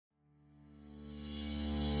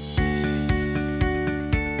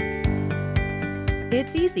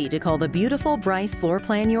It's easy to call the beautiful Bryce floor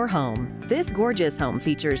plan your home. This gorgeous home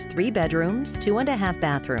features 3 bedrooms, 2.5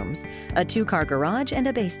 bathrooms, a 2-car garage, and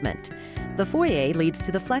a basement. The foyer leads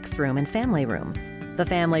to the flex room and family room. The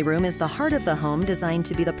family room is the heart of the home, designed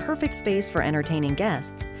to be the perfect space for entertaining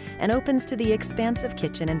guests, and opens to the expansive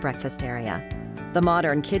kitchen and breakfast area. The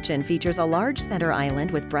modern kitchen features a large center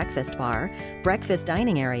island with breakfast bar, breakfast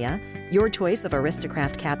dining area, your choice of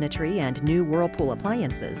Aristocraft cabinetry and new Whirlpool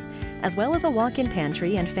appliances, as well as a walk-in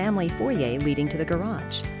pantry and family foyer leading to the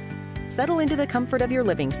garage. Settle into the comfort of your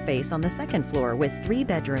living space on the second floor with 3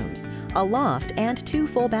 bedrooms, a loft, and 2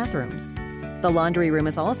 full bathrooms. The laundry room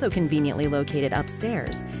is also conveniently located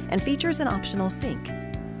upstairs and features an optional sink.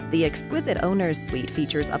 The exquisite owner's suite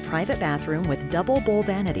features a private bathroom with double bowl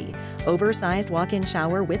vanity, oversized walk-in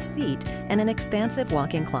shower with seat, and an expansive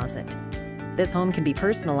walk-in closet. This home can be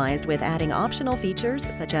personalized with adding optional features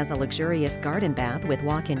such as a luxurious garden bath with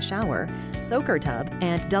walk-in shower, soaker tub,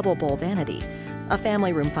 and double bowl vanity, a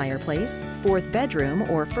family room fireplace, 4th bedroom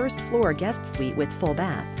or 1st floor guest suite with full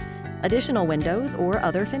bath, additional windows, or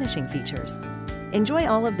other finishing features. Enjoy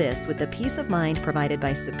all of this with the peace of mind provided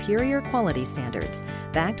by superior quality standards,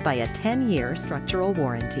 backed by a 10-year structural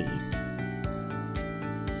warranty.